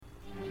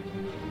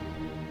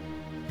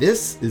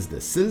This is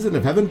the Citizen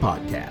of Heaven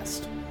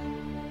podcast.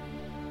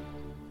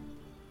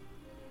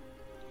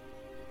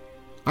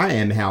 I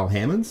am Hal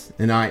Hammonds,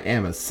 and I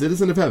am a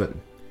citizen of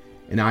heaven,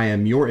 and I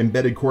am your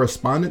embedded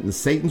correspondent in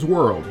Satan's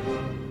world.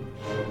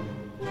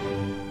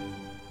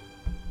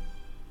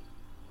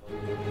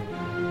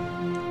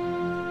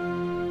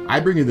 I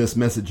bring you this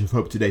message of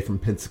hope today from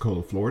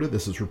Pensacola, Florida.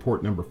 This is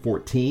report number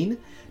 14,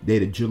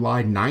 dated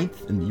July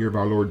 9th in the year of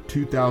our Lord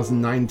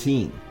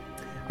 2019.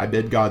 I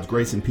bid God's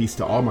grace and peace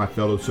to all my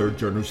fellow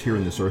sojourners here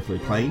in this earthly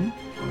plane.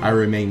 I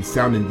remain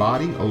sound in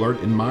body, alert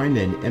in mind,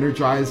 and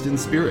energized in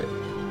spirit.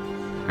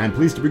 I am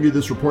pleased to bring you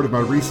this report of my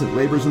recent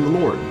labors in the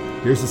Lord.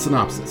 Here's the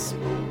synopsis.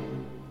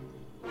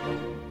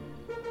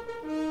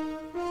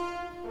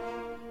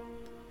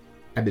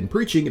 I've been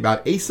preaching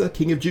about Asa,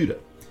 king of Judah.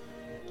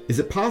 Is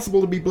it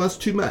possible to be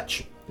blessed too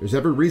much? There's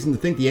every reason to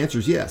think the answer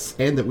is yes,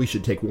 and that we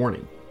should take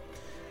warning.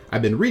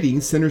 I've been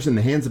reading Sinners in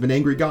the Hands of an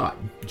Angry God.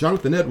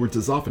 Jonathan Edwards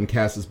is often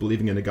cast as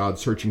believing in a God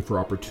searching for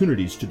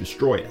opportunities to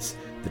destroy us.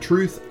 The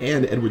truth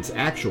and Edwards'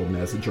 actual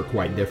message are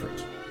quite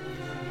different.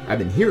 I've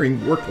been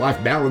hearing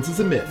work-life balance is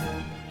a myth.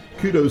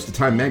 Kudos to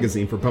Time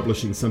Magazine for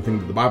publishing something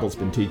that the Bible's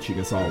been teaching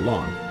us all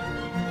along.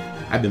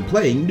 I've been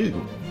playing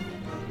Newton.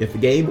 If the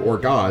game or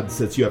God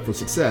sets you up for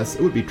success,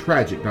 it would be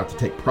tragic not to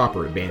take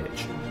proper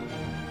advantage.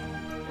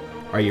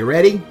 Are you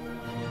ready?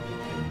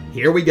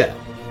 Here we go.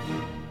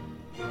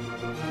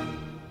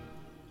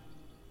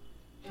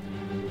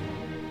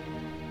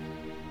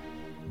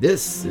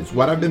 This is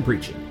what I've been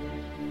preaching.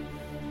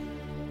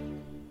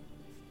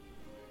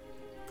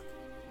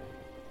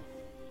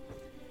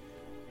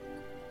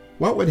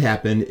 What would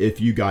happen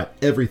if you got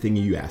everything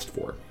you asked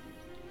for?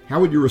 How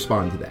would you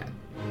respond to that?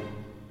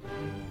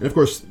 And of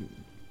course,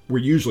 we're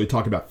usually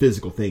talking about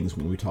physical things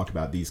when we talk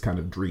about these kind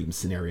of dream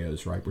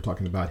scenarios, right? We're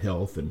talking about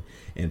health and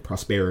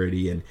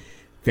prosperity and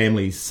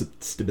family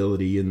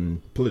stability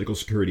and political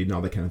security and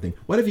all that kind of thing.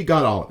 What if you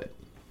got all of it?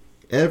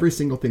 Every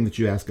single thing that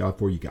you asked God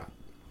for, you got.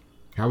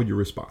 How would you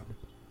respond?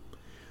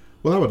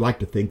 Well, I would like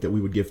to think that we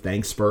would give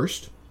thanks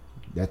first.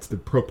 That's the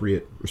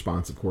appropriate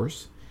response, of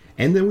course.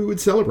 And then we would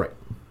celebrate.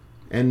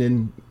 And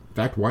in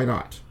fact, why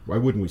not? Why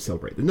wouldn't we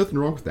celebrate? There's nothing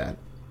wrong with that.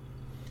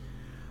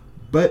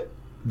 But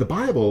the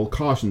Bible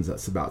cautions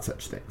us about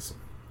such things.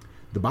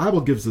 The Bible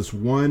gives us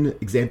one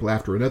example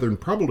after another, and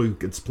probably we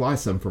could supply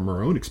some from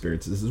our own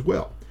experiences as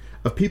well,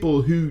 of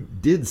people who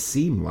did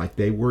seem like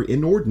they were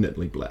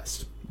inordinately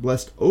blessed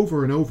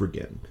over and over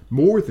again,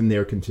 more than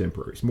their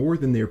contemporaries, more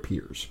than their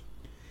peers,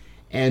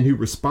 and who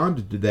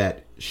responded to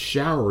that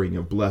showering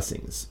of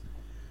blessings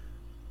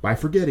by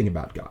forgetting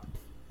about God,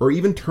 or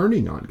even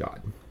turning on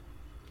God.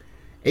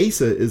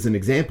 Asa is an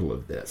example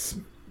of this.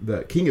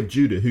 The king of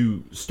Judah,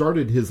 who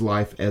started his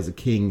life as a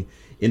king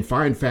in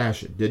fine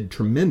fashion, did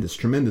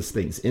tremendous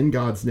things in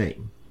God's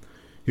name,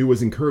 who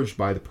was encouraged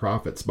by the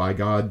prophets, by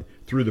God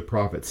through the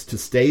prophets, to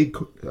stay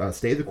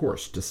the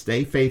course, to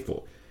stay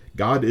faithful.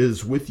 God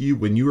is with you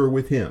when you are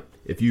with him.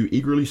 If you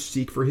eagerly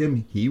seek for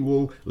him, he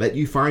will let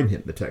you find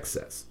him, the text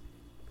says.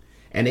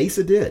 And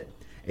Asa did.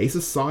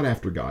 Asa sought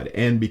after God,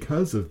 and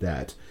because of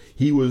that,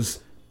 he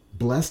was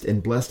blessed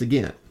and blessed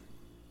again.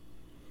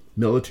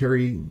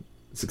 Military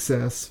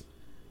success,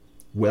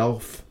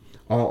 wealth,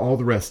 all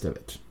the rest of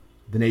it.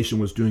 The nation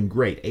was doing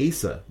great.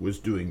 Asa was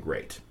doing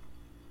great.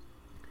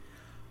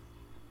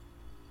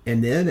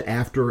 And then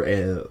after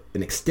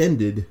an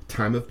extended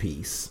time of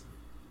peace,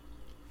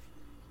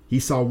 he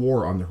saw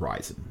war on the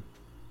horizon.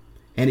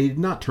 And he did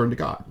not turn to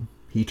God.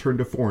 He turned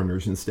to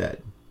foreigners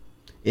instead.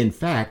 In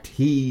fact,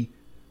 he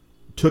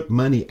took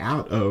money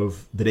out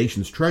of the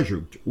nation's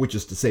treasury, which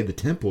is to say the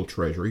temple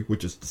treasury,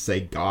 which is to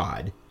say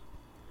God,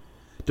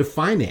 to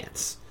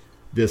finance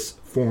this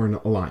foreign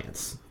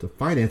alliance, to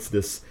finance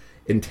this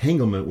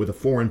entanglement with a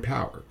foreign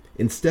power,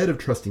 instead of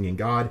trusting in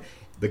God,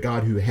 the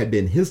God who had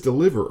been his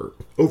deliverer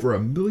over a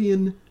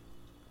million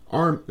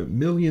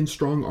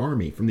strong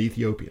army from the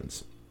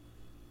Ethiopians.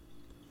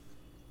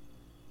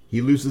 He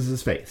loses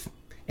his faith.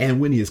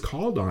 And when he is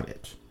called on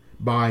it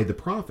by the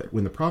prophet,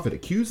 when the prophet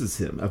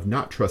accuses him of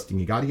not trusting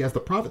in God, he has the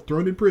prophet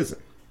thrown in prison.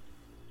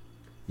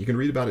 You can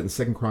read about it in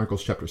 2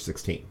 Chronicles chapter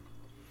 16.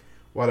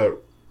 What a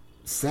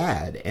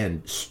sad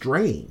and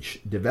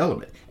strange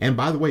development. And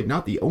by the way,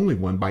 not the only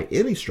one by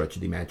any stretch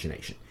of the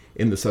imagination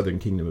in the southern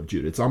kingdom of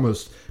Judah. It's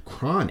almost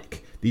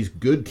chronic. These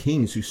good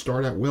kings who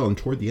start out well and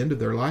toward the end of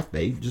their life,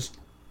 they just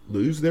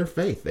lose their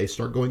faith. They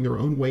start going their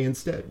own way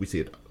instead. We see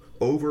it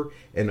over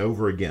and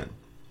over again.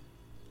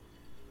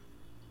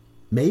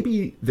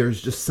 Maybe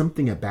there's just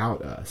something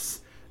about us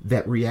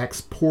that reacts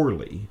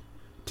poorly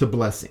to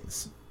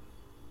blessings.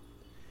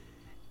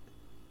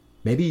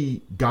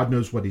 Maybe God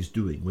knows what he's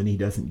doing when he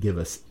doesn't give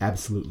us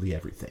absolutely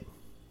everything.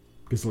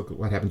 Because look at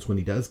what happens when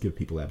he does give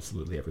people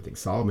absolutely everything.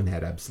 Solomon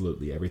had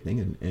absolutely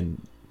everything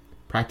and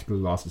practically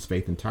lost his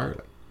faith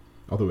entirely.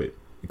 Although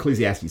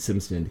Ecclesiastes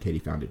seems to indicate he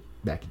found it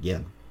back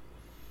again.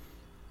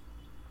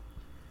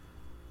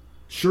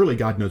 Surely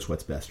God knows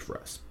what's best for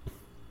us.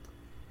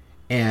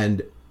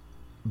 And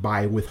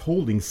by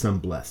withholding some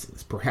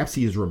blessings, perhaps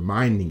he is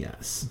reminding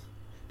us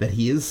that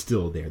he is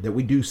still there, that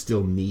we do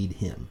still need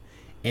him,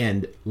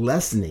 and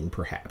lessening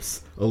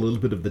perhaps a little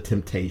bit of the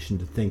temptation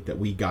to think that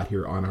we got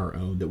here on our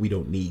own, that we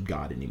don't need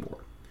God anymore.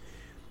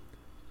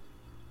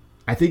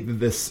 I think that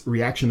this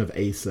reaction of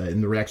Asa,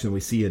 and the reaction we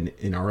see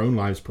in our own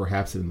lives,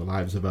 perhaps in the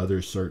lives of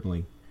others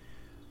certainly,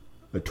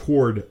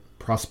 toward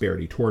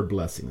prosperity, toward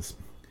blessings,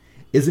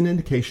 is an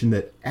indication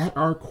that at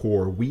our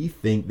core we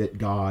think that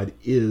God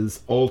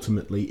is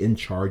ultimately in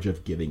charge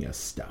of giving us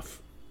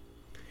stuff.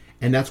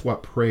 And that's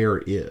what prayer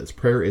is.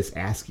 Prayer is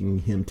asking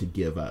him to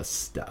give us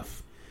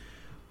stuff.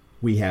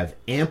 We have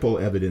ample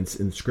evidence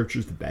in the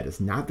scriptures that that is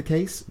not the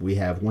case. We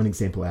have one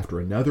example after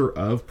another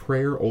of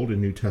prayer, Old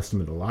and New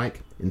Testament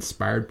alike,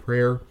 inspired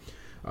prayer,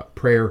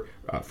 prayer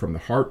from the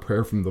heart,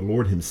 prayer from the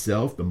Lord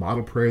himself. The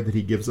model prayer that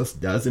he gives us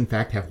does in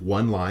fact have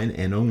one line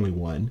and only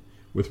one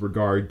with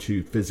regard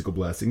to physical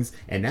blessings.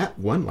 And that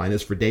one line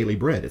is for daily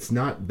bread. It's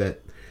not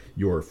that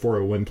your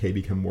 401k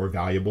become more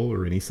valuable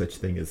or any such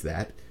thing as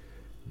that.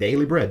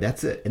 Daily bread,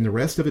 that's it. And the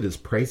rest of it is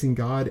praising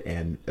God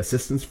and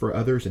assistance for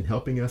others and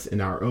helping us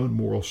in our own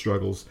moral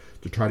struggles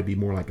to try to be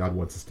more like God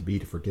wants us to be,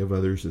 to forgive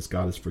others as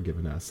God has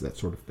forgiven us, that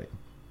sort of thing.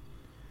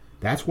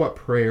 That's what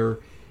prayer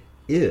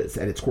is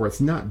at its core. It's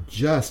not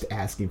just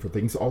asking for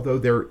things, although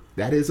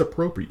that is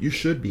appropriate. You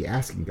should be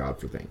asking God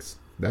for things.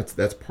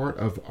 That's part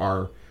of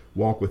our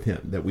walk with him,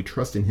 that we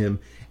trust in him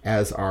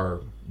as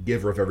our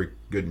giver of every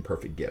good and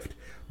perfect gift.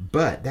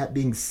 But that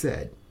being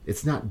said,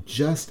 it's not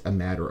just a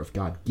matter of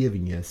God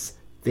giving us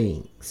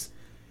things.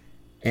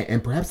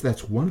 And perhaps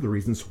that's one of the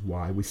reasons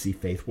why we see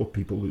faithful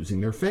people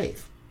losing their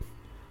faith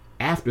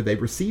after they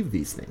receive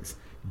these things.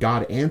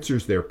 God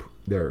answers their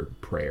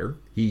prayer.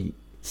 He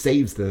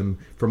saves them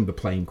from the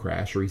plane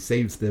crash, or he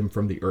saves them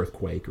from the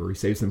earthquake, or he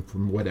saves them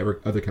from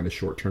whatever other kind of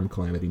short-term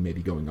calamity may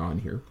be going on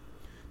here.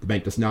 The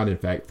bank does not, in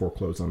fact,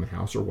 foreclose on the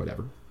house or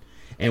whatever.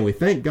 And we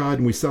thank God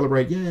and we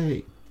celebrate,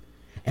 yay.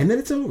 And then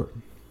it's over.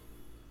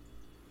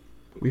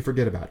 We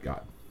forget about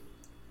God,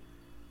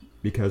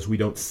 because we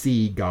don't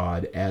see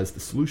God as the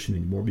solution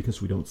anymore,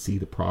 because we don't see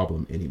the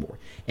problem anymore.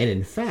 And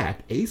in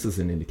fact, Asa is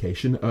an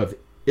indication of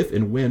if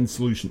and when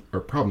solution or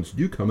problems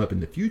do come up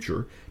in the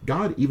future,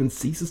 God even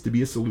ceases to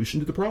be a solution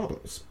to the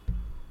problems.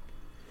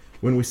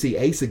 When we see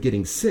Asa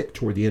getting sick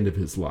toward the end of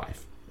his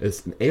life,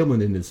 as an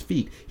ailment in his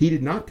feet, he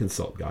did not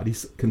consult God. He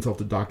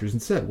consulted doctors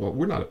and said, well,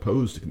 we're not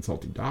opposed to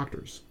consulting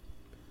doctors.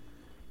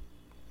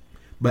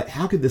 But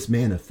how could this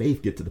man of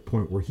faith get to the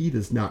point where he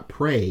does not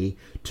pray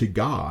to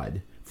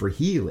God for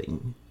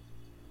healing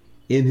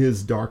in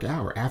his dark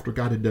hour after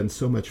God had done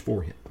so much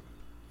for him?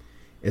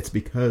 It's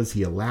because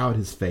he allowed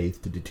his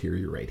faith to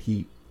deteriorate.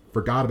 He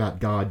forgot about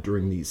God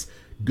during these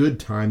good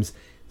times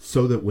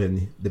so that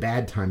when the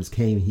bad times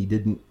came, he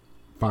didn't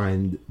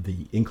find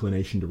the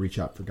inclination to reach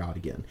out for God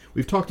again.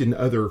 We've talked in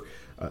other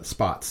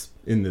spots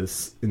in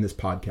this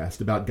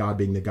podcast about God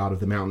being the God of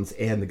the mountains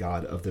and the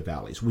God of the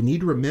valleys. We need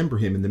to remember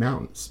him in the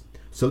mountains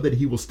so that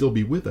he will still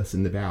be with us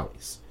in the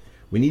valleys.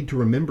 We need to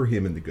remember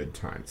him in the good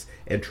times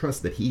and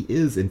trust that he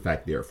is in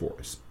fact there for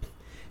us.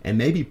 And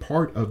maybe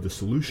part of the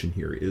solution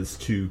here is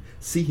to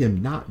see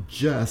him not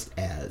just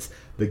as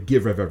the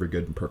giver of every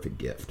good and perfect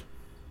gift,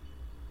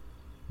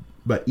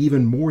 but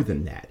even more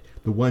than that,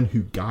 the one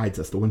who guides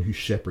us, the one who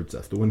shepherds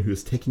us, the one who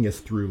is taking us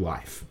through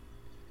life.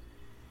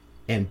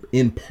 And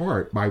in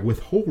part by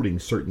withholding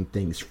certain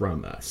things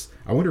from us.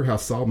 I wonder how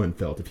Solomon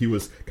felt if he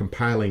was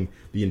compiling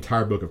the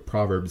entire book of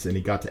Proverbs and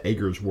he got to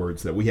Agar's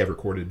words that we have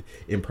recorded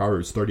in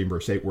Proverbs 30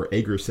 verse 8, where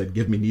Agar said,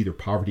 "Give me neither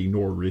poverty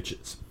nor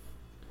riches."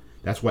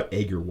 That's what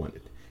Agar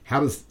wanted. How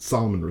does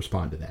Solomon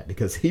respond to that?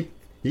 Because he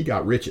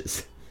got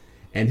riches,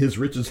 and his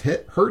riches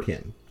hurt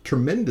him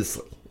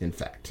tremendously, in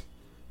fact.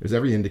 There's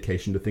every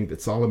indication to think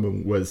that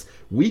Solomon was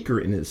weaker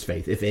in his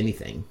faith, if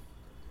anything,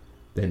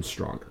 than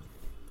stronger,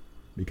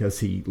 because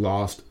he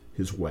lost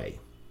his way.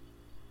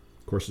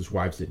 Of course, his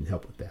wives didn't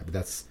help with that, but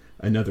that's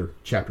another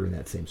chapter in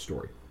that same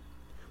story.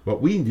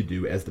 What we need to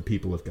do as the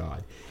people of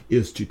God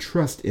is to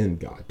trust in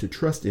God, to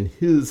trust in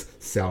his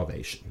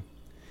salvation,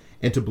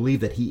 and to believe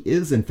that he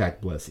is in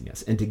fact blessing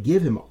us, and to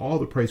give him all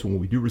the praise when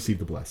we do receive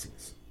the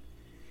blessings.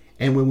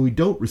 And when we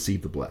don't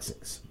receive the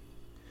blessings,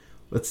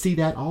 let's see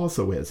that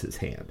also as his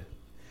hand,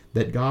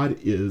 that God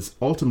is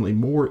ultimately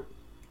more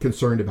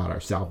concerned about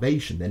our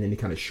salvation than any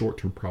kind of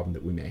short-term problem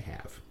that we may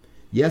have.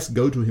 Yes,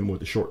 go to him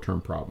with the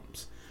short-term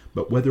problems,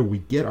 but whether we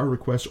get our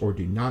requests or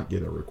do not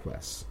get our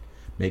requests,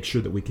 make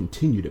sure that we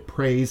continue to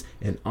praise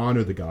and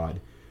honor the God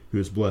who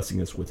is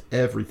blessing us with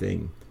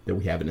everything that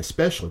we have, and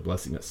especially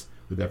blessing us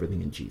with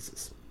everything in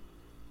Jesus.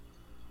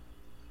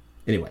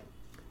 Anyway,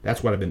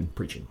 that's what I've been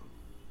preaching.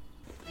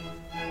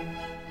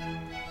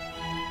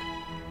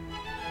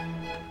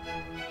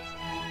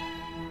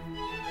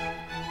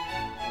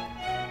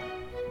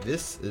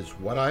 This is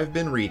what I've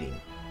been reading.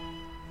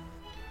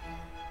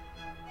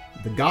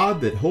 The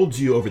God that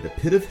holds you over the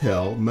pit of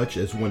hell, much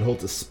as one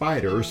holds a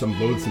spider or some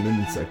loathsome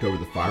insect over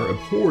the fire,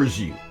 abhors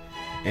you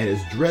and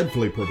is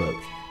dreadfully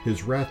provoked.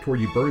 His wrath toward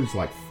you burns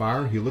like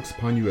fire. He looks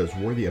upon you as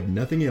worthy of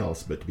nothing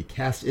else but to be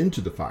cast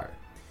into the fire.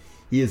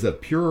 He is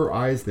of purer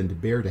eyes than to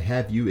bear to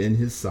have you in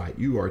his sight.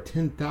 You are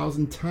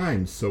 10,000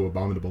 times so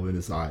abominable in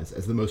his eyes,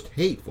 as the most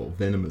hateful,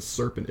 venomous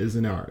serpent is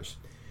in ours.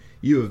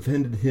 You have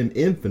offended him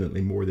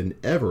infinitely more than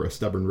ever a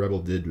stubborn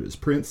rebel did to his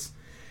prince,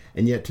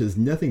 and yet 'tis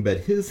nothing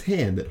but his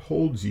hand that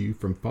holds you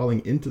from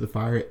falling into the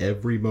fire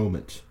every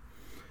moment.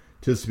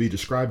 'Tis to be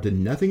described to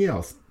nothing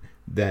else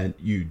that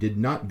you did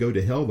not go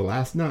to hell the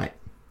last night,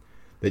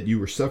 that you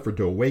were suffered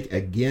to awake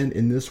again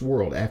in this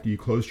world after you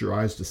closed your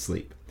eyes to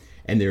sleep.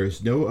 And there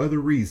is no other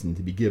reason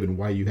to be given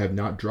why you have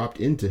not dropped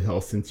into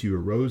hell since you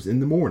arose in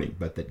the morning,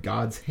 but that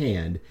God's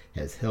hand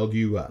has held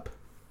you up.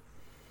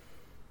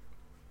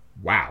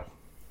 Wow.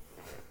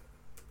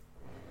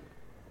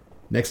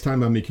 Next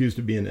time I'm accused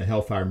of being a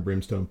hellfire and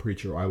brimstone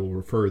preacher, I will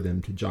refer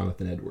them to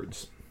Jonathan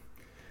Edwards.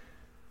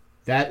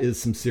 That is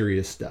some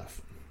serious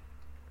stuff.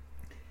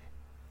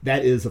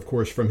 That is, of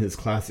course, from his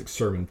classic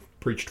sermon,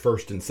 preached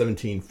first in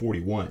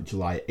 1741,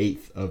 July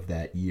 8th of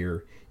that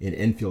year, in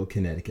Enfield,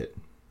 Connecticut,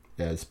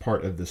 as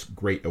part of this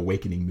great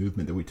awakening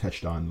movement that we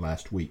touched on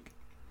last week.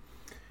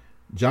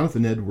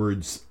 Jonathan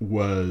Edwards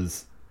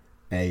was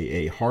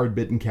a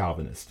hard-bitten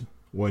Calvinist,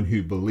 one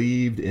who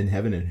believed in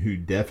heaven and who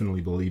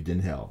definitely believed in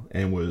hell,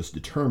 and was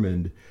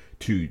determined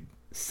to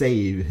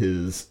save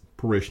his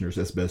parishioners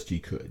as best he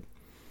could.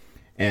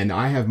 And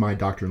I have my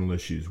doctrinal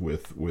issues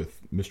with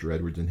Mr.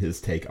 Edwards and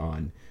his take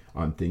on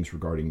things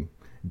regarding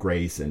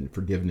grace and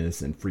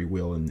forgiveness and free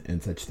will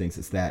and such things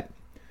as that.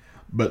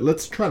 But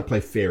let's try to play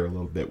fair a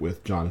little bit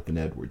with Jonathan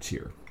Edwards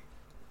here.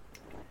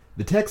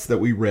 The text that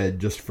we read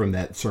just from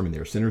that sermon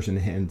there, Sinners in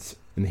the Hands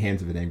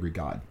of an Angry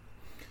God,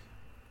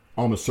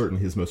 almost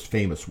certainly his most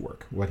famous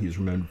work, what he's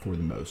remembered for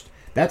the most.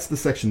 That's the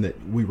section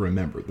that we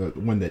remember, the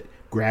one that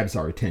grabs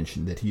our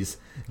attention, that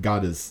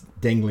God is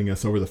dangling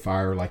us over the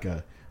fire like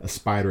a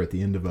spider at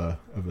the end of a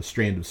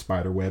strand of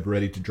spider web,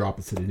 ready to drop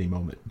us at any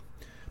moment.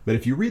 But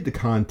if you read the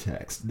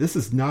context, this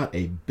is not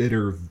a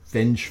bitter,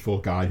 vengeful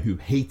God who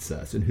hates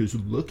us and who's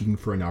looking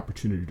for an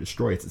opportunity to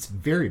destroy us. It's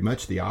very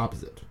much the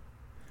opposite.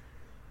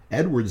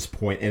 Edwards'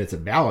 point, and it's a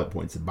valid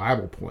point, it's a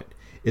Bible point,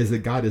 is that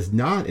God is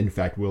not, in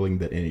fact, willing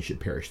that any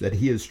should perish, that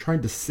he is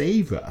trying to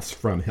save us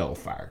from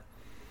hellfire.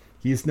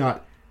 He is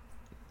not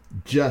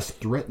just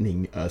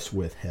threatening us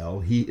with hell.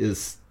 He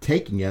is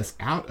taking us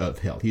out of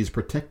hell. He is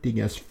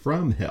protecting us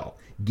from hell,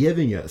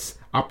 giving us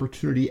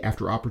opportunity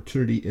after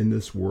opportunity in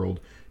this world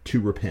to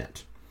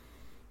repent.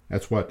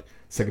 That's what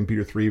 2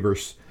 Peter 3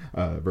 verse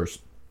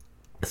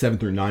 7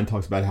 through 9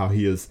 talks about, how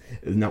he is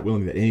not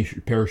willing that any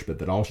should perish, but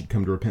that all should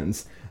come to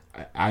repentance.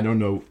 I don't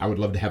know. I would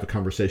love to have a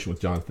conversation with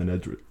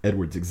Jonathan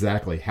Edwards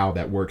exactly how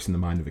that works in the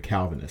mind of a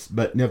Calvinist.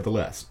 But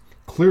nevertheless,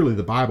 clearly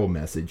the Bible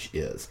message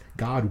is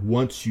God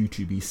wants you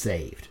to be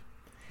saved.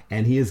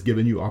 And he has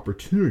given you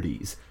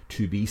opportunities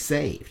to be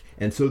saved.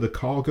 And so the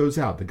call goes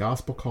out, the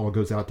gospel call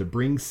goes out to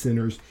bring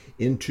sinners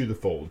into the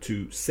fold,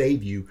 to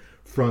save you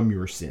from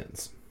your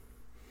sins.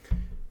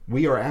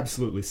 We are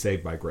absolutely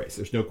saved by grace.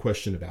 There's no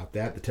question about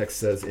that. The text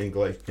says in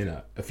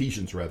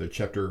Ephesians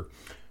chapter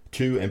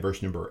 2 and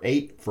verse number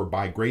 8, "For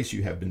by grace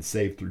you have been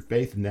saved through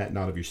faith, and that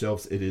not of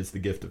yourselves. It is the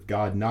gift of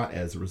God, not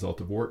as a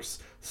result of works,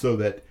 so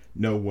that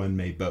no one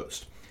may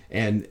boast."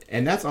 And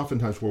that's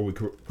oftentimes where we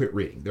quit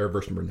reading. There,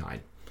 verse number 9.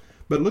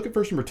 But look at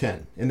verse number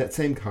 10 in that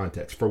same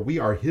context. "For we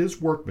are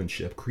his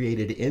workmanship,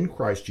 created in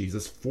Christ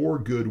Jesus for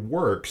good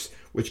works,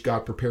 which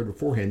God prepared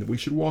beforehand that we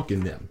should walk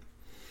in them."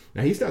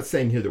 Now, he's not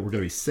saying here that we're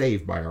going to be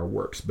saved by our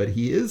works, but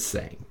he is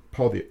saying,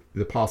 Paul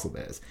the apostle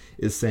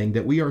is saying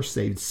that we are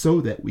saved so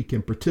that we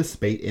can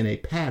participate in a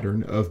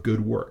pattern of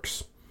good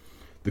works.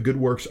 The good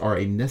works are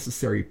a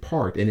necessary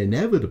part, an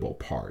inevitable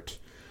part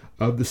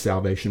of the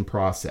salvation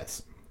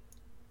process.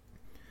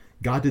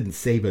 God didn't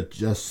save us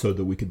just so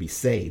that we could be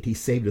saved. He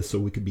saved us so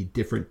we could be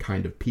different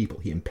kind of people.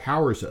 He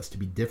empowers us to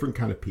be different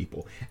kind of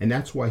people, and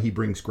that's why he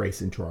brings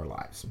grace into our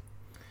lives.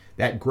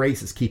 That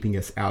grace is keeping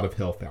us out of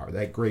hellfire.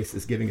 That grace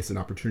is giving us an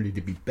opportunity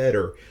to be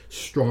better,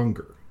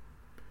 stronger,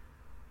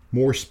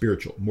 more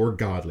spiritual, more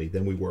godly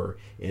than we were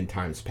in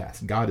times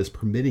past. God is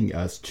permitting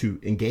us to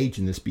engage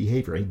in this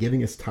behavior and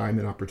giving us time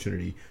and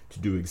opportunity to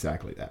do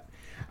exactly that.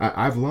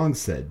 I've long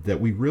said that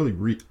we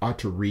really ought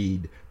to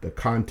read the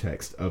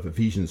context of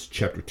Ephesians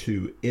chapter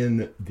 2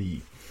 in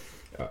the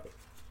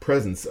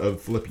presence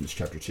of Philippians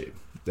chapter 2.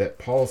 That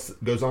Paul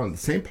goes on, the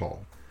same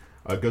Paul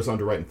goes on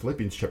to write in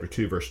Philippians chapter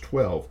 2, verse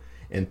 12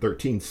 and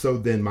 13, "So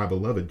then, my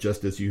beloved,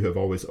 just as you have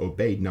always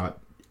obeyed, not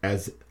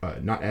as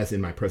in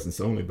my presence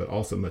only, but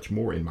also much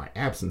more in my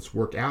absence,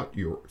 work out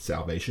your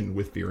salvation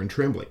with fear and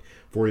trembling.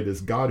 For it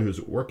is God who is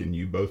at work in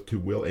you, both to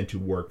will and to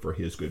work for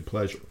his good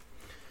pleasure."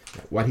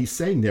 What he's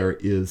saying there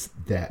is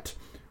that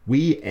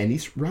and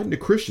he's writing to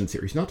Christians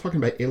here. He's not talking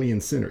about alien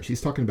sinners.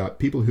 He's talking about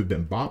people who've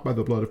been bought by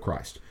the blood of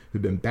Christ,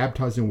 who've been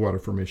baptized in water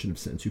for remission of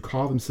sins, who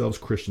call themselves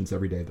Christians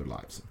every day of their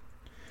lives.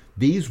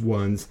 These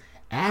ones,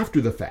 after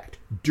the fact,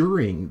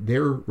 during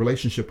their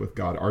relationship with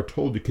God, are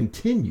told to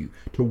continue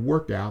to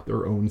work out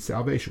their own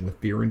salvation with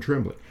fear and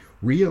trembling,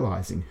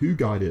 realizing who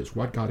God is,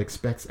 what God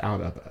expects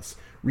out of us,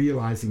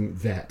 realizing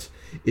that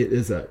it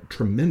is a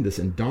tremendous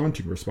and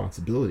daunting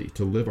responsibility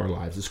to live our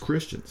lives as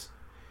Christians.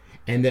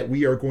 and that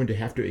we are going to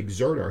have to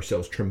exert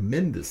ourselves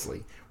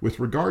tremendously with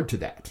regard to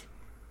that.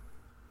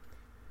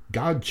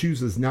 God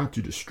chooses not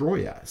to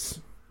destroy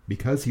us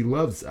because he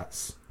loves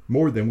us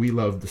more than we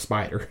love the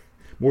spider,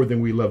 more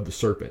than we love the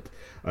serpent,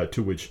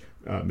 to which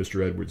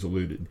Mr. Edwards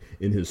alluded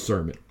in his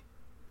sermon.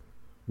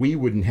 We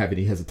wouldn't have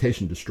any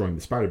hesitation destroying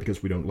the spider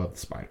because we don't love the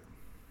spider.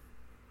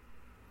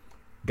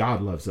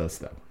 God loves us,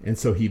 though, and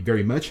so he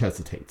very much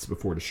hesitates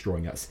before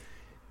destroying us.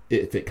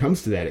 If it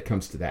comes to that, it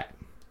comes to that.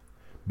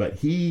 But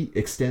he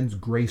extends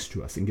grace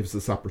to us and gives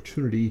us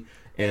opportunity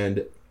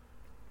and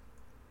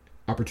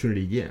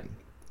opportunity again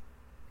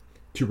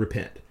to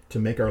repent, to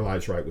make our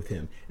lives right with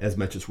him as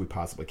much as we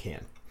possibly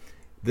can.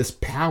 This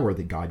power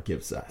that God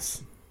gives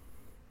us,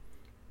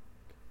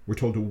 we're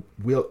told to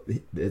will.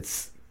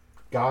 It's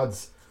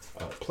God's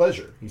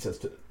pleasure. He says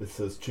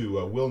to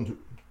will and to.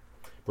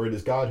 For it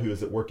is God who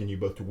is at work in you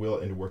both to will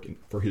and to work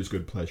for his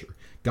good pleasure.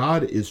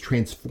 God is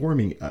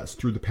transforming us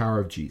through the power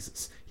of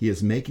Jesus. He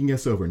is making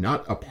us over,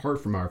 not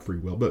apart from our free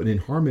will, but in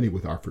harmony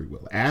with our free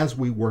will, as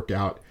we work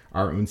out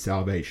our own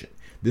salvation.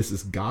 This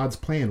is God's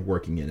plan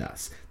working in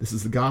us. This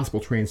is the gospel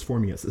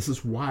transforming us. This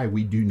is why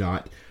we do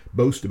not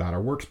boast about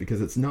our works, because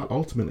it's not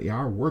ultimately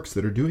our works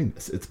that are doing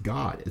this. It's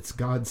God. It's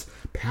God's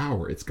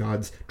power. It's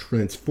God's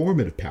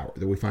transformative power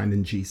that we find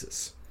in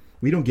Jesus.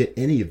 We don't get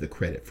any of the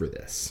credit for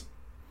this.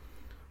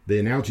 The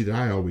analogy that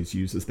I always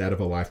use is that of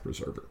a life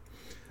preserver.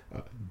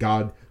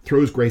 God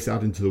throws grace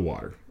out into the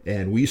water,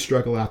 and we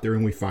struggle out there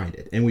and we find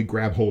it, and we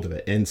grab hold of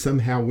it, and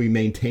somehow we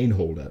maintain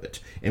hold of it,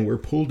 and we're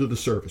pulled to the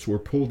surface, we're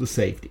pulled to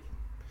safety.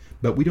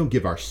 But we don't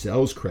give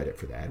ourselves credit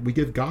for that. We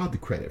give God the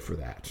credit for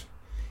that.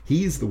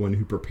 He's the one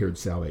who prepared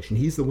salvation.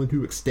 He's the one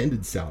who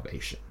extended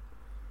salvation.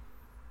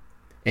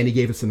 And he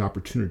gave us an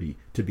opportunity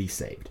to be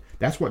saved.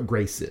 That's what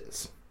grace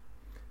is.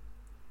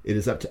 It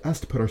is up to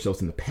us to put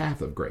ourselves in the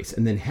path of grace,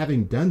 and then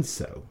having done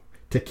so,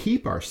 to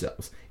keep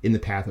ourselves in the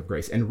path of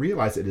grace and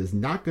realize it is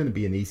not going to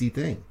be an easy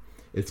thing.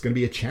 It's going to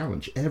be a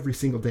challenge every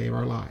single day of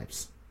our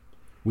lives.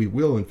 We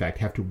will, in fact,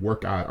 have to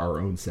work out our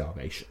own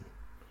salvation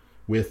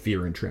with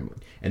fear and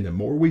trembling. And the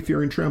more we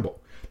fear and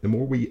tremble, the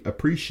more we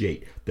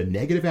appreciate the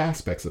negative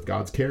aspects of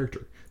God's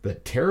character, the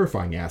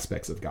terrifying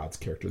aspects of God's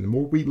character, and the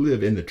more we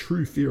live in the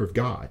true fear of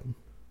God,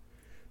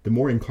 the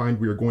more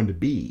inclined we are going to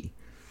be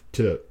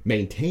to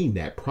maintain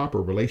that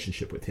proper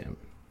relationship with him.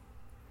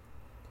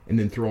 And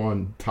then throw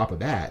on top of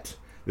that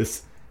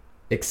this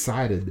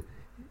excited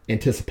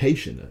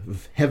anticipation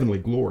of heavenly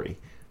glory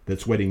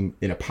that's waiting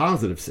in a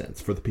positive sense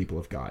for the people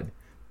of God.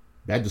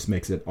 That just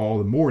makes it all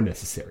the more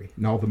necessary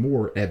and all the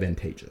more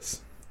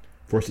advantageous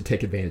for us to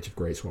take advantage of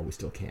grace while we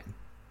still can.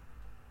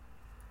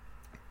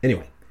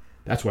 Anyway,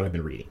 that's what I've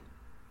been reading.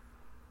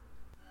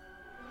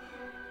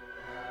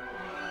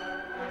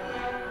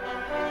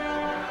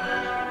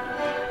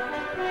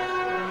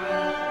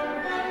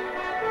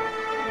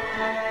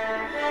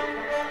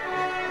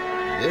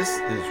 This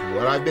is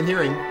what I've been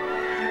hearing.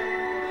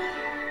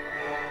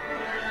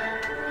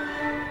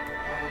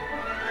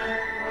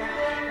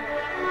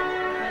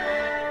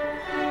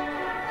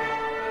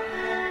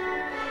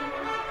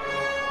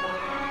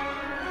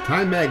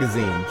 Time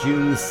Magazine,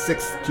 June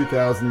 6,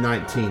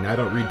 2019. I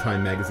don't read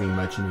Time Magazine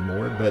much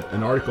anymore, but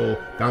an article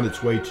found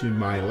its way to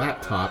my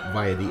laptop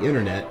via the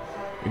internet.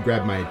 It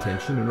grabbed my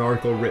attention. An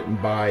article written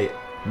by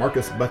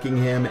Marcus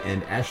Buckingham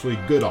and Ashley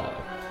Goodall.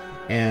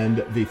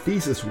 And the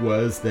thesis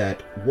was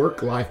that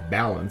work-life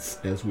balance,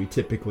 as we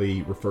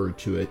typically refer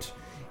to it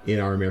in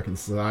our American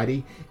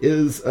society,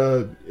 is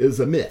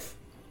a myth.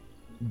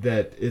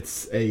 That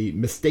it's a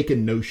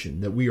mistaken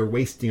notion that we are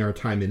wasting our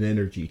time and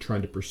energy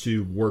trying to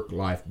pursue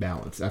work-life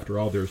balance. After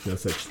all, there's no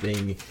such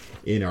thing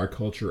in our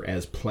culture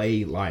as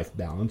play-life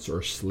balance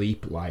or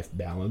sleep-life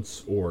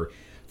balance or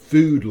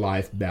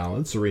food-life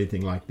balance or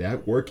anything like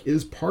that. Work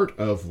is part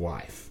of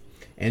life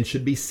and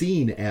should be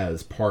seen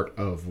as part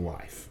of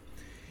life.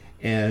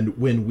 And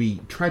when we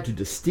try to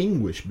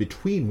distinguish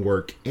between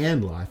work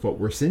and life, what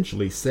we're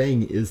essentially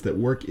saying is that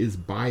work is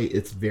by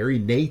its very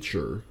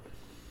nature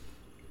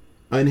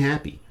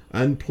unhappy,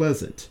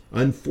 unpleasant,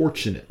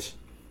 unfortunate,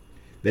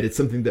 that it's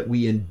something that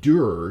we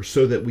endure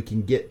so that we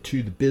can get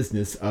to the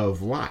business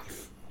of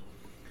life.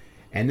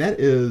 And that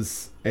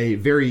is a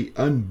very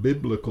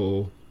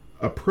unbiblical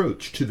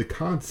approach to the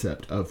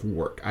concept of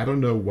work. I don't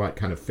know what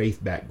kind of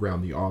faith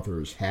background the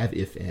authors have,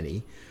 if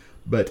any,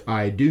 but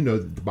I do know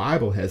that the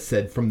Bible has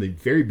said from the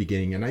very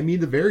beginning, and I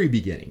mean the very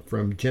beginning,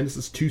 from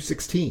Genesis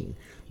 2:16,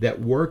 that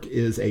work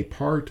is a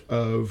part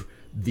of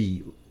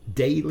the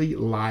daily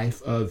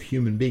life of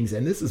human beings.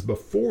 And this is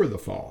before the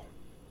fall.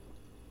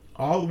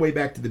 All the way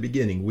back to the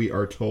beginning, we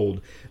are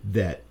told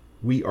that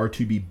we are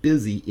to be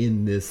busy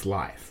in this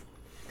life.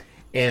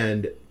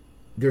 And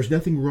there's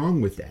nothing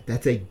wrong with that.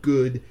 That's a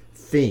good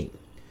thing.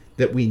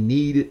 That we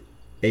need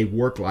a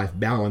work-life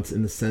balance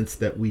in the sense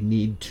that we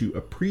need to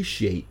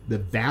appreciate the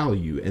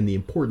value and the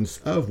importance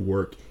of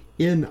work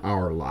in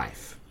our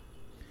life.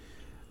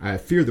 I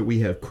fear that we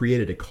have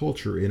created a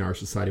culture in our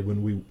society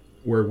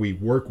where we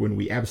work when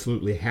we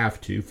absolutely have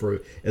to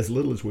for as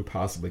little as we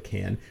possibly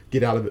can,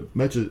 get out of it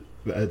much of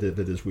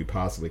it as we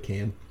possibly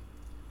can,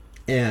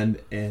 and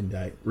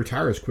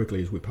retire as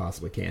quickly as we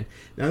possibly can.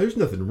 Now, there's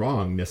nothing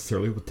wrong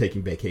necessarily with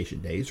taking vacation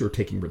days or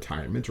taking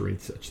retirement or any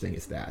such thing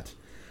as that.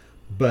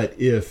 But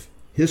if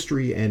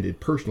history and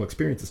personal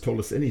experience has told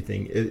us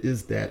anything, it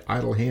is that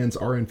idle hands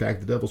are in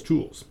fact the devil's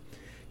tools.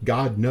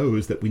 God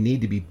knows that we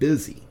need to be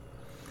busy.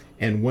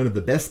 And one of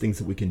the best things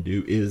that we can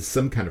do is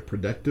some kind of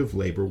productive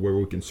labor where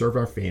we can serve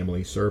our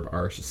family, serve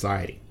our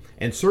society,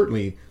 and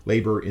certainly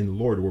labor in the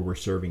Lord where we're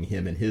serving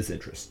him and his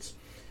interests.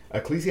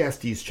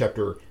 Ecclesiastes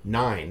chapter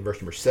 9,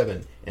 verse number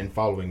 7 and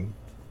following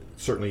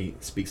certainly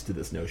speaks to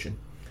this notion.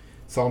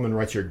 Solomon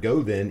writes here,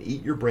 "Go then,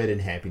 eat your bread in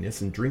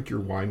happiness, and drink your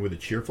wine with a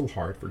cheerful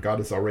heart, for God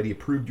has already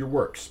approved your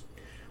works.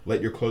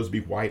 Let your clothes be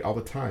white all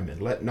the time,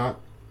 and let not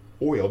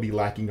oil be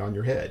lacking on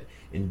your head.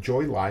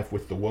 Enjoy life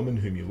with the woman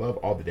whom you love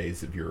all the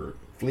days of your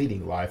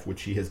fleeting life,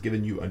 which he has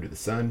given you under the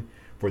sun.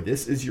 For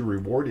this is your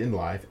reward in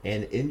life,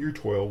 and in your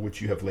toil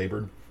which you have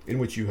labored,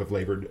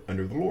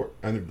 under the Lord,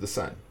 under the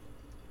sun."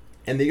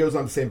 And then he goes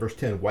on to say in verse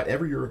 10,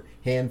 "Whatever your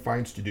hand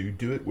finds to do,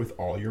 do it with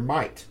all your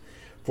might.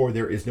 For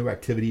there is no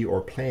activity or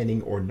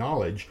planning or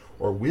knowledge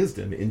or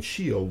wisdom in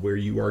Sheol where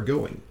you are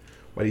going."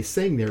 What he's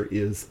saying there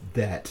is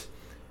that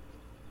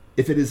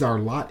if it is our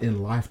lot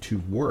in life to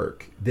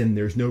work, then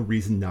there's no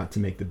reason not to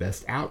make the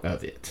best out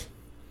of it.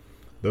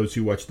 Those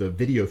who watch the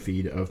video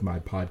feed of my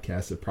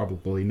podcast have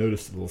probably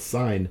noticed a little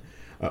sign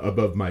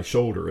above my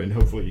shoulder, and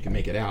hopefully you can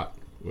make it out.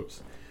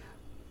 Whoops.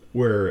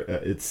 Where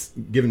it's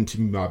given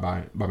to me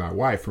by my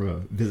wife from a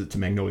visit to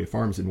Magnolia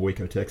Farms in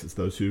Waco, Texas.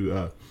 Those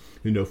who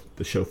know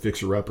the show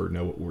Fixer Upper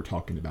know what we're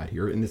talking about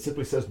here. And it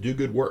simply says, "Do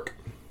good work."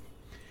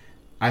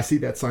 I see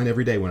that sign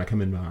every day when I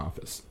come into my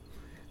office.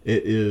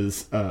 It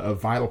is a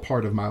vital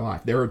part of my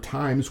life. There are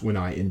times when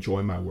I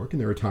enjoy my work,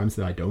 and there are times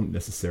that I don't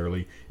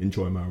necessarily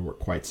enjoy my work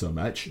quite so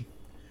much.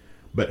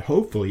 But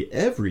hopefully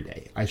every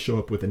day I show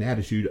up with an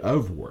attitude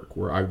of work,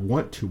 where I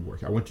want to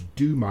work. I want to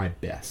do my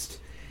best.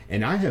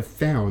 And I have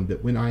found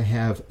that when I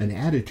have an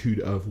attitude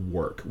of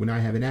work, when I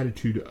have an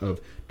attitude of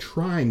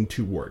trying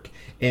to work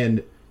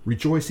and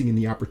rejoicing in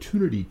the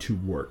opportunity to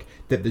work,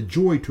 that the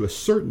joy to a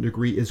certain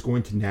degree is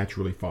going to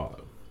naturally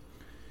follow.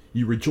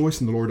 You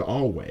rejoice in the Lord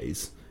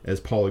always, as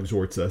Paul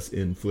exhorts us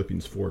in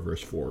Philippians 4,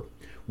 verse 4.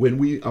 When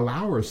we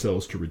allow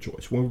ourselves to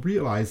rejoice, when we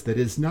realize that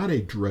it's not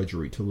a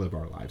drudgery to live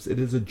our lives, it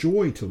is a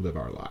joy to live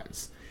our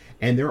lives.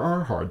 And there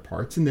are hard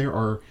parts, and there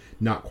are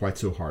not quite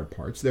so hard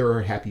parts. There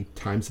are happy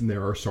times, and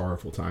there are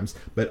sorrowful times,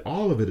 but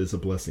all of it is a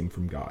blessing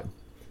from God.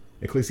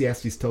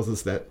 Ecclesiastes tells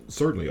us that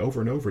certainly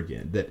over and over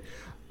again, that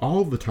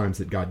all the times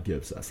that God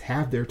gives us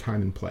have their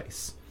time and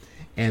place.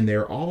 And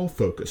they're all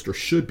focused, or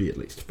should be at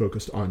least,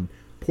 focused on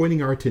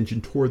pointing our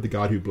attention toward the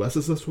God who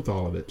blesses us with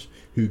all of it,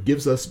 who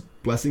gives us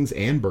blessings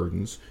and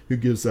burdens, who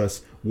gives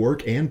us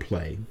work and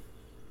play,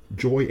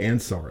 joy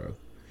and sorrow,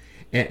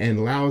 and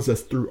allows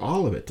us through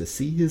all of it to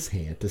see his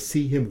hand, to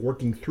see him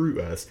working through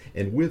us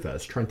and with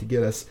us, trying to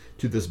get us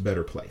to this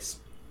better place.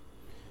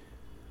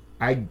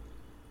 I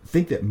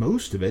think that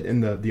most of it,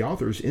 and the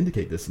authors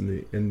indicate this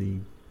in the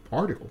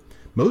article,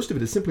 most of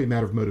it is simply a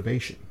matter of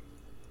motivation.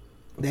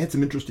 They had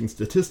some interesting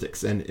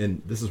statistics,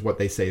 and this is what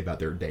they say about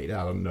their data.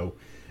 I don't know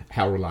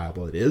how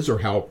reliable it is or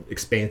how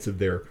expansive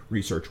their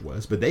research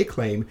was, but they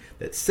claim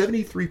that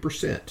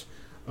 73%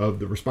 of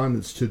the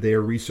respondents to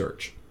their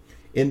research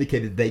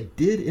indicated they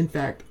did in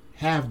fact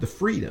have the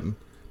freedom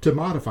to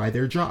modify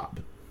their job.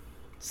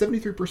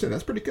 73%,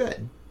 that's pretty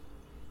good.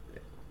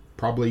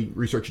 Probably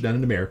research done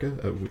in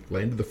America,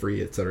 land of the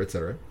free, et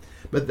cetera,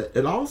 but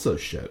it also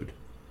showed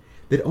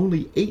that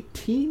only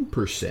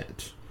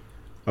 18%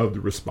 of the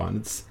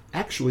respondents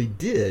actually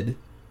did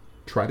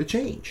try to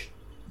change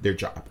their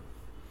job.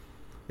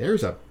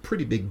 There's a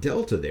pretty big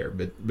delta there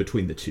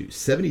between the two.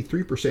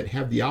 73%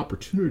 have the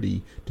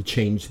opportunity to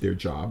change their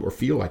job or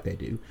feel like they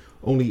do.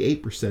 Only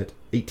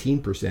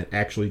 18%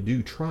 actually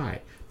do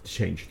try to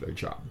change their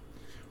job.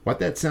 What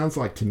that sounds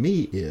like to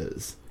me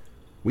is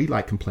we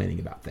like complaining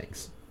about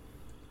things.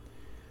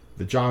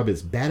 The job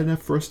is bad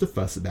enough for us to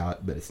fuss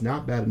about, but it's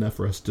not bad enough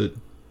for us to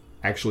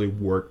actually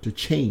work to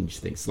change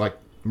things. Like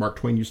Mark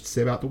Twain used to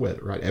say about the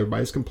weather, right?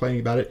 Everybody's complaining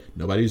about it.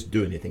 Nobody's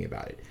doing anything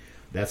about it.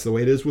 That's the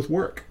way it is with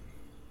work.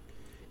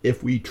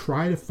 If we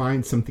try to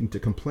find something to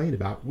complain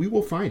about, we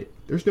will find it.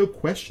 There's no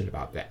question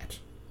about that.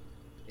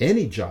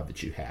 Any job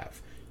that you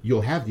have,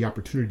 you'll have the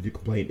opportunity to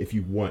complain if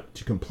you want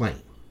to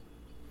complain.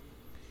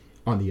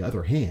 On the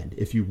other hand,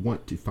 if you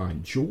want to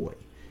find joy,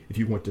 if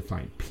you want to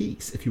find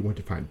peace, if you want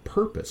to find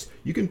purpose,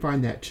 you can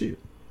find that too.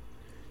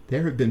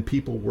 There have been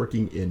people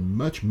working in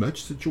much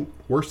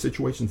worse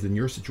situations than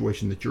your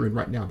situation that you're in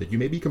right now, that you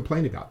may be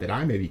complaining about, that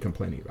I may be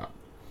complaining about.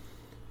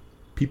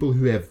 People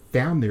who have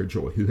found their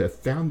joy, who have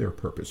found their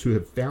purpose, who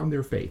have found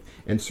their faith.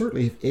 And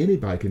certainly if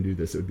anybody can do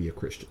this, it would be a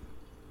Christian.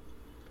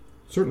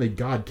 Certainly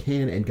God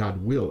can and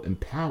God will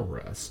empower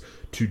us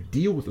to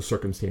deal with the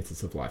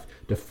circumstances of life,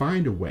 to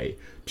find a way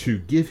to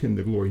give him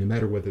the glory, no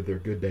matter whether they're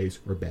good days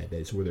or bad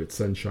days, whether it's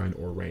sunshine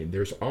or rain.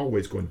 There's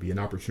always going to be an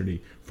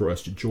opportunity for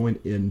us to join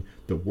in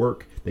the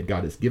work that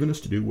God has given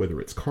us to do, whether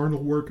it's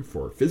carnal work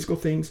for physical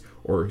things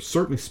or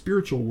certainly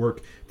spiritual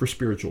work for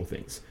spiritual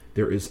things.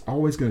 there is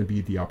always going to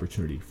be the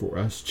opportunity for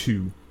us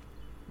to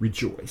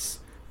rejoice,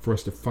 for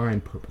us to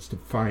find purpose, to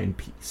find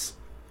peace,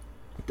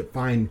 to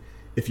find,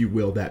 if you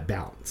will, that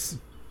balance.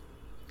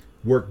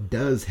 Work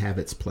does have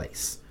its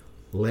place.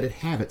 Let it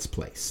have its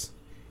place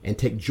and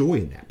take joy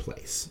in that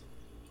place.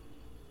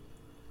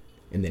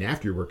 And then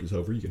after your work is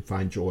over, you can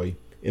find joy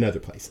in other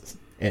places.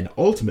 And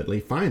ultimately,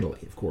 finally,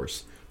 of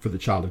course, for the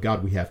child of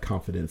God, we have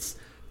confidence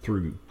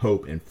through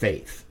hope and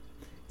faith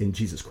in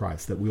Jesus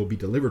Christ that we will be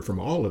delivered from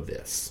all of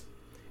this.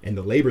 And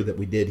the labor that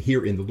we did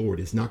here in the Lord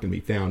is not going to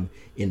be found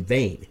in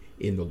vain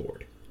in the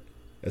Lord,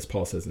 as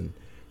Paul says in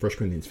 1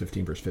 Corinthians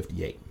 15, verse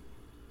 58.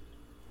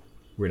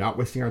 We're not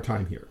wasting our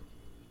time here.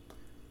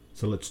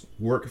 So let's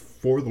work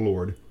for the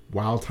Lord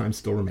while time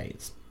still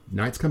remains.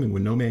 Night's coming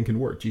when no man can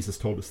work. Jesus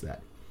told us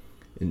that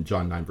in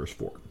John 9, verse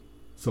 4.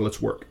 So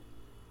let's work,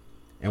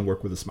 and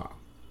work with a smile.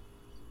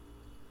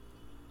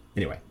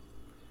 Anyway,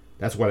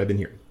 that's what I've been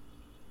hearing.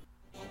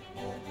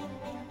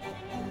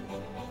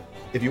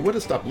 If you want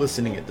to stop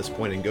listening at this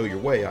point and go your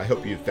way, I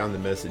hope you've found the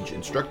message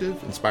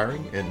instructive,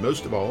 inspiring, and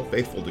most of all,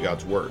 faithful to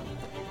God's Word.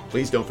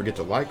 Please don't forget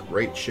to like,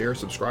 rate, share,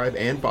 subscribe,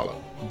 and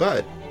follow.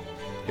 But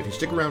if you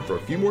stick around for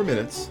a few more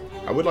minutes,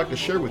 I would like to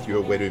share with you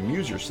a way to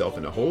amuse yourself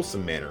in a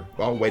wholesome manner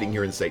while waiting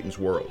here in Satan's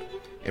world,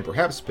 and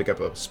perhaps pick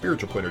up a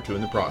spiritual point or two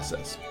in the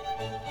process.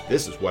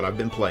 This is what I've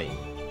been playing.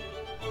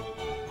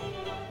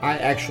 I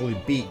actually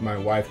beat my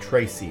wife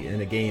Tracy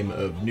in a game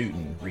of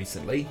Newton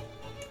recently.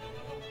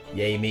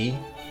 Yay me.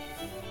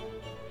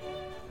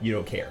 You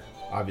don't care.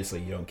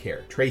 Obviously you don't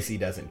care. Tracy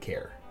doesn't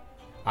care.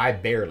 I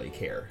barely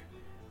care.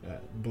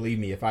 Believe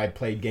me, if I had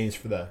played games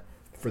for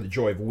the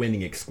joy of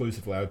winning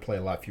exclusively, I would play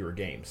a lot fewer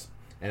games.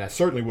 And I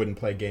certainly wouldn't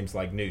play games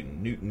like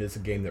Newton. Newton is a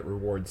game that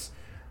rewards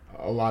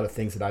a lot of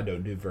things that I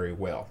don't do very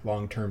well.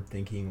 Long-term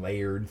thinking,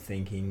 layered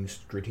thinking,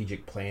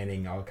 strategic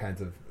planning, all kinds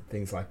of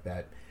things like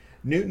that.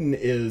 Newton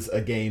is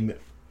a game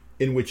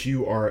in which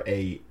you are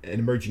an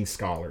emerging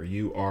scholar.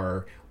 You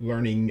are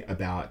learning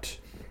about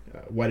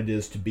what it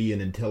is to be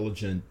an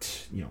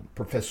intelligent,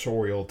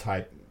 professorial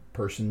type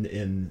person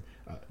in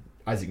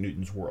Isaac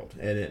Newton's world.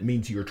 And it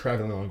means you're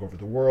traveling all over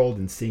the world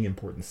and seeing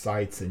important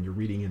sites, and you're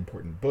reading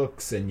important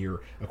books, and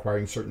you're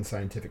acquiring certain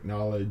scientific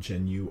knowledge,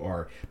 and you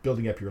are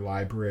building up your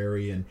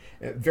library and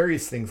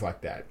various things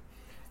like that.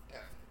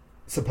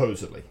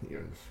 Supposedly,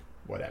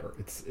 whatever.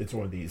 It's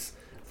one of these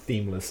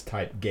themeless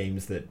type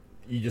games that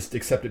you just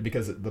accept it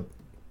because the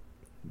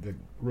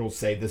rules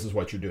say this is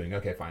what you're doing.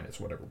 Okay, fine, it's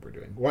whatever we're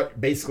doing.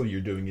 What basically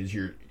you're doing is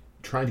you're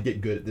trying to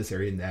get good at this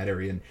area and that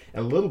area and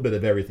a little bit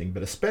of everything,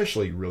 but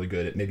especially really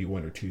good at maybe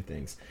one or two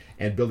things,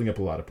 and building up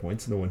a lot of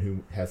points, and the one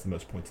who has the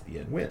most points at the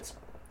end wins.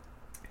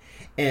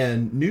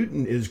 And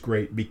Newton is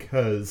great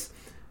because,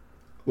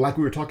 like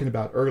we were talking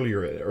about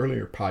earlier in an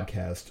earlier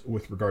podcast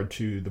with regard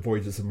to the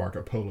voyages of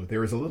Marco Polo,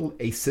 there is a little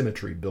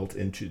asymmetry built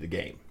into the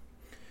game,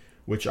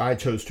 which I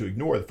chose to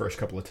ignore the first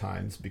couple of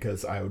times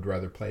because I would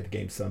rather play the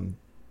game some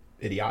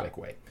idiotic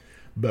way.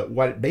 But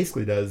what it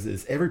basically does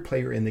is every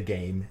player in the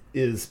game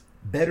is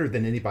better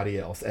than anybody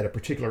else at a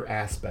particular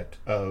aspect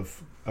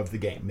of the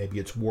game. Maybe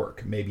it's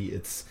work, maybe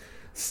it's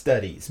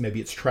studies, maybe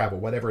it's travel,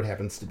 whatever it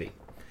happens to be.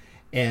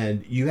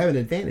 And you have an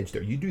advantage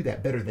there. You do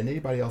that better than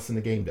anybody else in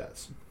the game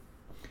does.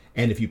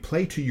 And if you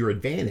play to your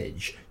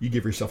advantage, you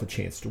give yourself a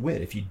chance to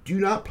win. If you do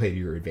not play to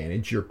your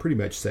advantage, you're pretty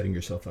much setting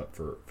yourself up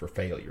for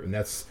failure. And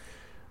that's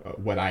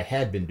what I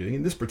had been doing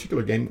in this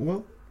particular game.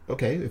 Well,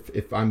 okay,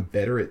 if I'm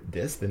better at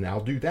this, then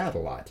I'll do that a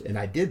lot. And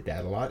I did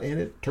that a lot, and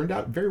it turned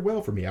out very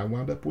well for me. I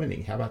wound up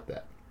winning. How about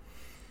that?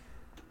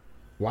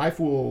 Life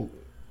will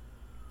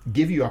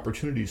give you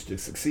opportunities to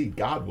succeed.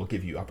 God will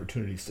give you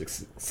opportunities to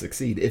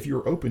succeed if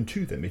you're open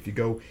to them, if you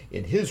go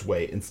in His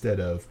way instead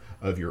of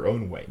your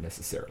own way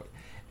necessarily.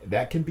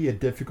 That can be a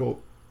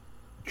difficult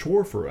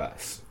chore for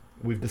us.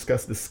 We've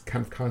discussed this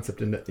kind of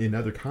concept in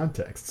other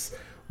contexts,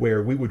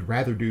 where we would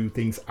rather do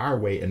things our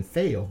way and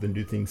fail than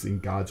do things in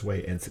God's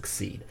way and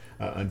succeed,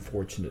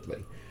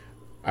 unfortunately.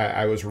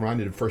 I was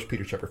reminded of 1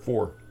 Peter chapter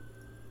 4,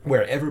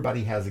 where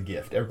everybody has a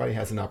gift. Everybody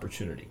has an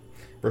opportunity.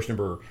 Verse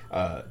number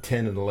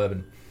 10 and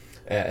 11,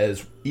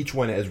 as each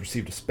one has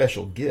received a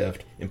special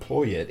gift,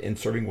 employ it in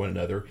serving one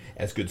another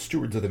as good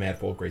stewards of the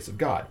manifold grace of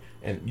God.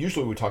 And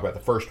usually we talk about the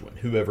first one.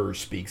 Whoever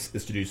speaks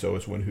is to do so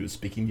as one who is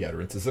speaking the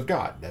utterances of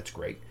God. That's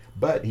great.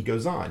 But he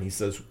goes on. He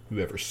says,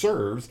 whoever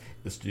serves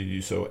is to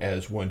do so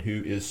as one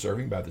who is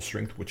serving by the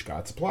strength which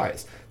God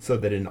supplies, so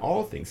that in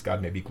all things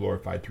God may be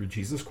glorified through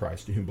Jesus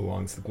Christ, to whom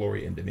belongs the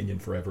glory and dominion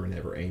forever and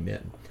ever.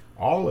 Amen.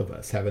 All of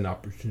us have an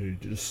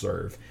opportunity to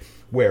serve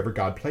wherever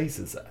God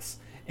places us.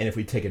 And if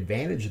we take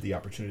advantage of the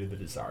opportunity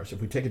that is ours,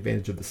 if we take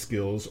advantage of the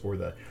skills or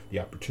the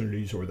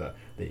opportunities or the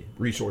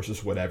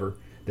resources, whatever,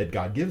 that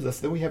God gives us,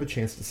 then we have a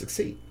chance to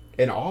succeed.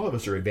 And all of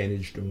us are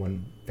advantaged in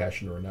one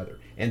fashion or another.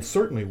 And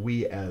certainly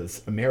we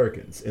as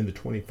Americans in the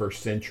 21st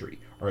century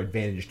are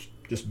advantaged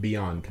just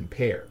beyond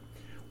compare.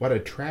 What a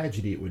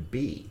tragedy it would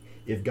be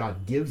if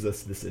God gives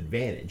us this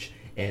advantage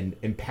and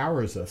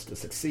empowers us to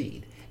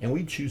succeed, and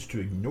we choose to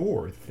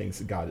ignore the things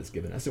that God has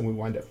given us, and we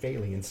wind up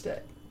failing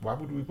instead. Why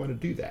would we want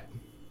to do that?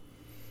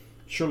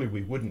 Surely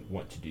we wouldn't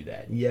want to do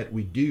that, and yet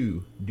we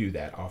do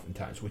that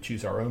oftentimes. We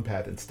choose our own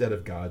path instead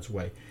of God's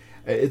way.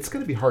 It's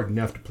going to be hard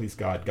enough to please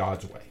God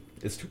God's way.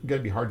 It's going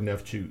to be hard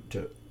enough to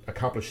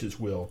accomplish His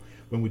will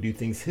when we do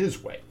things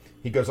His way.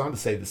 He goes on to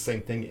say the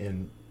same thing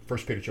in 1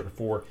 Peter chapter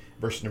 4,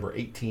 verse number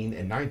 18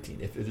 and 19.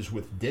 If it is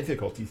with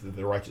difficulty that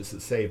the righteous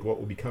is saved, what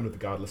will become of the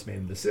godless man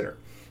and the sinner?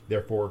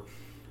 Therefore,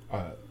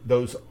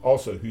 those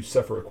also who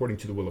suffer according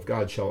to the will of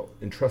God shall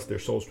entrust their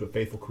souls to a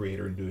faithful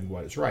Creator in doing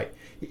what is right.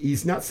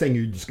 He's not saying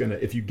you're just going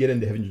to, if you get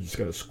into heaven, you're just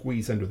going to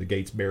squeeze under the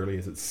gates barely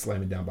as it's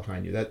slamming down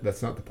behind you.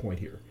 That's not the point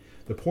here.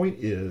 The point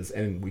is,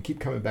 and we keep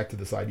coming back to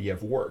this idea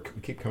of work.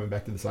 We keep coming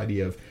back to this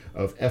idea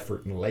of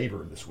effort and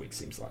labor this week,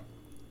 seems like.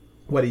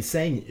 What he's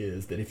saying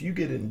is that if you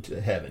get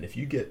into heaven, if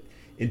you get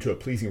into a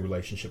pleasing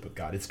relationship with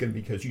God, it's going to be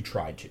because you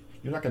tried to.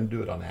 You're not going to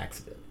do it on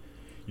accident.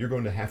 You're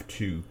going to have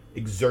to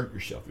exert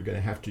yourself. You're going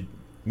to have to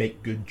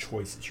make good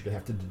choices. You're going to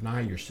have to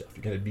deny yourself.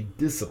 You're going to be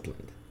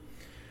disciplined.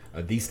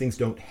 These things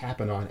don't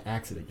happen on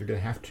accident. You're going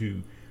to have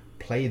to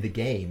play the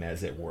game,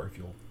 as it were, if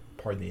you'll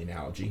pardon the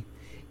analogy,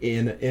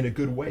 in a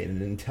good way, in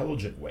an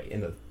intelligent way,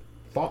 in a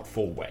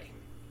thoughtful way.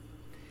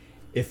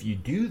 If you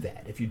do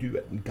that, if you do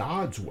it in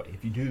God's way,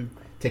 if you do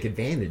take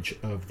advantage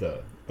of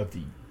the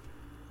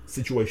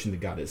situation that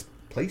God has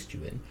placed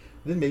you in,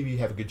 then maybe you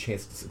have a good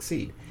chance to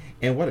succeed.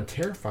 And what a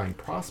terrifying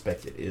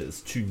prospect it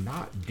is to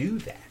not do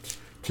that,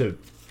 to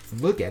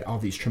look at all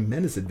these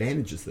tremendous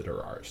advantages that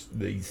are ours,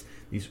 these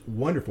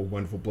wonderful,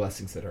 wonderful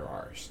blessings that are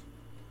ours,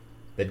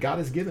 that God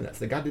has given us,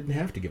 that God didn't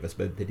have to give us,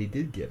 but that He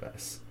did give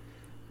us.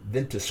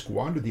 Then to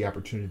squander the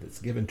opportunity that's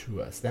given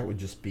to us, that would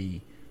just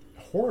be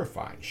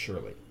horrifying,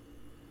 surely.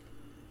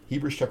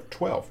 Hebrews chapter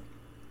 12,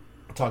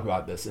 I'll talk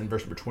about this in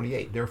verse number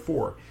 28.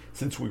 Therefore,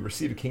 since we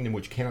receive a kingdom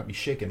which cannot be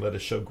shaken, let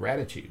us show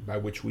gratitude, by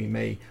which we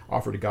may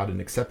offer to God an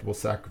acceptable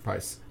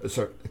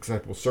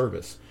acceptable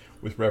service,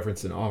 with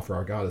reverence and awe, for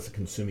our God is a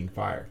consuming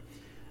fire.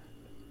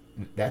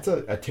 That's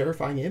a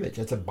terrifying image.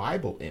 That's a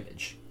Bible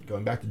image.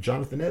 Going back to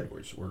Jonathan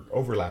Edwards, we're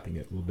overlapping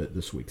it a little bit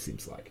this week,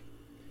 seems like.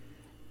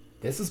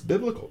 This is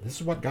biblical.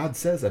 This is what God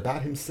says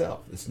about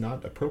Himself. It's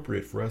not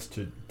appropriate for us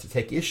to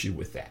take issue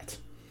with that.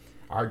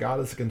 Our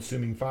God is a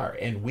consuming fire,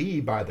 and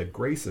we, by the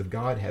grace of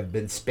God, have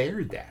been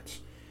spared that.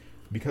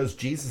 Because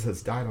Jesus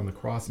has died on the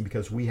cross, and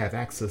because we have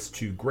access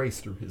to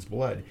grace through His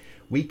blood,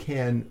 we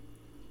can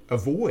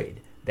avoid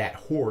that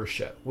horror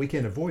show. We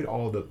can avoid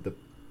all the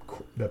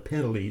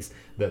penalties,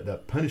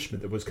 the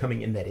punishment that was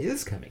coming and that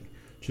is coming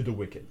to the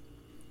wicked.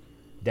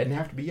 Doesn't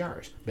have to be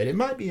ours, but it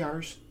might be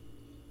ours.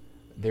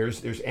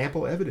 There's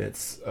ample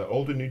evidence,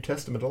 Old and New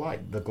Testament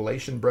alike. The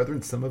Galatian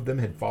brethren, some of them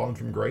had fallen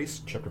from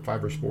grace. Chapter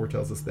 5, verse 4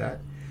 tells us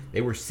that.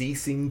 They were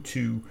ceasing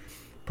to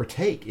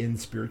partake in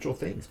spiritual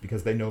things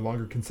because they no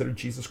longer considered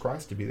Jesus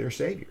Christ to be their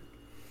Savior.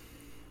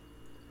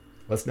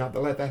 Let's not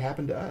let that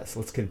happen to us.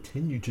 Let's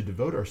continue to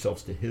devote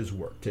ourselves to His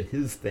work, to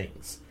His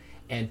things,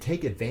 and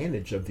take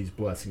advantage of these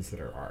blessings that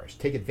are ours.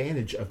 Take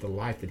advantage of the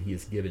life that He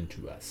has given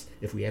to us.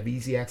 If we have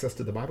easy access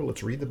to the Bible,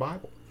 let's read the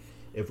Bible.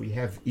 If we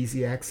have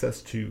easy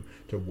access to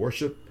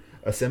worship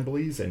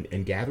assemblies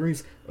and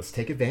gatherings, let's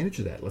take advantage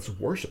of that. Let's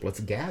worship. Let's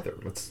gather.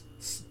 Let's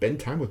spend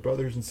time with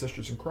brothers and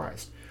sisters in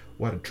Christ.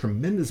 What a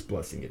tremendous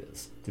blessing it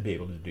is to be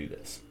able to do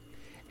this.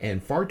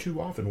 And far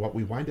too often, what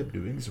we wind up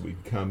doing is we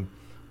become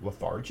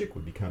lethargic,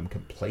 we become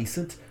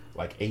complacent,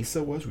 like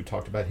Asa was. We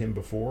talked about him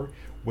before,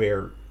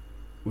 where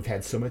we've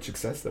had so much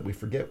success that we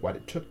forget what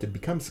it took to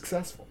become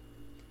successful.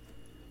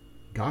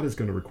 God is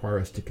going to require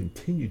us to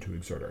continue to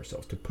exert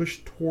ourselves, to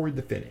push toward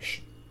the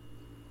finish,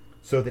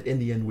 so that in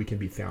the end we can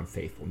be found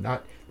faithful.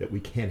 Not that we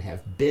can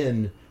have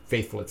been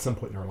faithful at some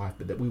point in our life,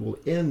 but that we will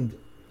end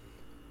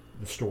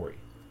the story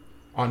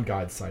on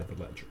God's side of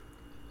the ledger.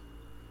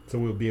 So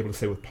we'll be able to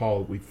say with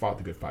Paul, we've fought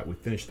the good fight, we've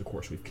finished the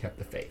course, we've kept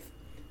the faith.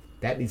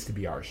 That needs to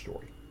be our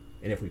story.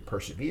 And if we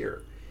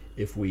persevere,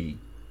 if we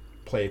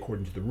play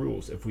according to the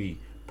rules, if we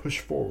push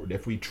forward,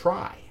 if we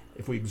try,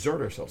 if we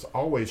exert ourselves,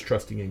 always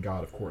trusting in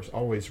God, of course,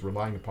 always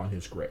relying upon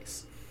His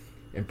grace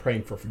and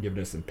praying for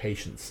forgiveness and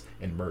patience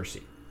and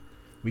mercy,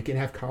 we can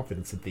have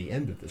confidence at the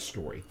end of this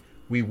story.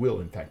 We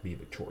will, in fact, be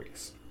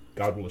victorious.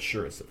 God will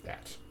assure us of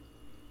that.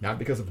 Not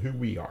because of who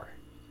we are,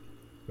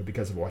 but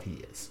because of what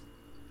He is.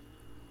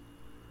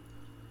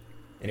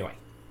 Anyway,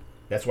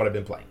 that's what I've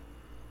been playing.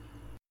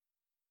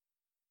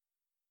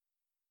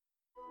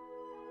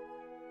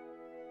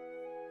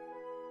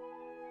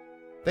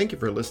 Thank you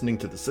for listening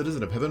to the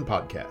Citizen of Heaven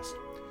podcast.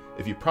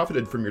 If you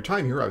profited from your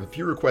time here, I have a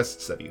few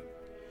requests of you.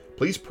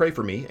 Please pray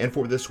for me and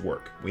for this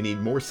work. We need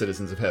more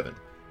citizens of heaven,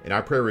 and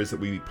our prayer is that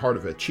we be part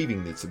of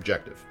achieving this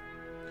objective.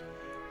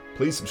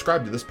 Please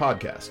subscribe to this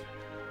podcast,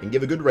 and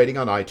give a good rating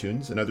on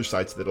iTunes and other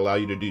sites that allow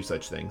you to do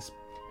such things,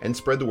 and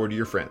spread the word to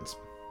your friends.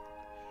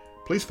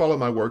 Please follow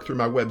my work through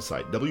my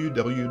website,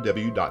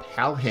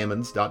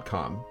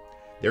 www.halhammonds.com.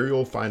 There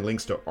you'll find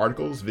links to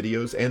articles,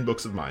 videos, and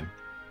books of mine.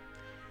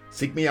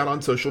 Seek me out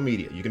on social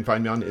media. You can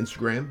find me on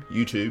Instagram,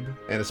 YouTube,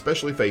 and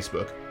especially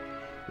Facebook.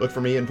 Look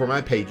for me and for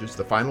my pages,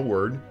 The Final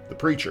Word, The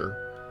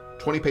Preacher,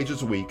 20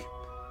 Pages a Week,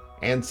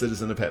 and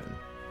Citizen of Heaven.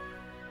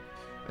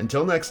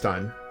 Until next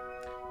time,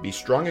 Be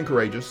strong and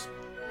courageous,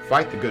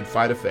 fight the good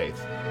fight of faith,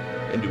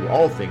 and do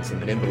all things in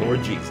the name of the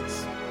Lord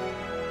Jesus.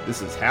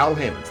 This is Hal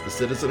Hammons, the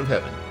Citizen of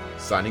Heaven,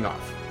 signing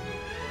off.